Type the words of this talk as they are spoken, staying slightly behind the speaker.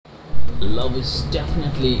Love is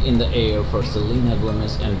definitely in the air for Selena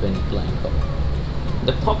Gomez and Benny Blanco.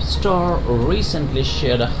 The pop star recently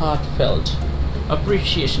shared a heartfelt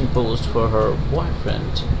appreciation post for her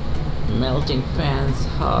boyfriend, melting fans'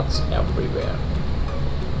 hearts everywhere.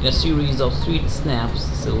 In a series of sweet snaps,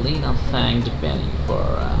 Selena thanked Benny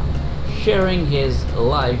for sharing his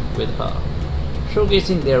life with her,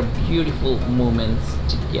 showcasing their beautiful moments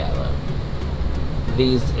together.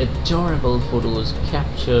 These adorable photos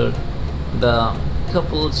captured the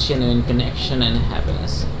couple's genuine connection and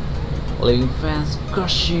happiness, leaving fans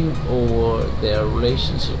gushing over their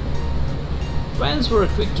relationship. Fans were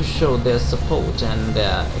quick to show their support and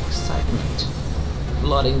their excitement,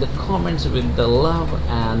 flooding the comments with the love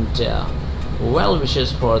and well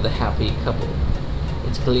wishes for the happy couple.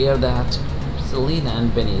 It's clear that Selena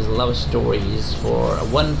and Benny's love story is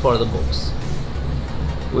one for the books.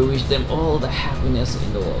 We wish them all the happiness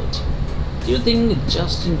in the world. Do you think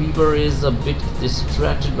Justin Bieber is a bit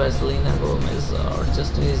distracted by Selena Gomez, or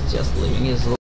Justin is just living his life?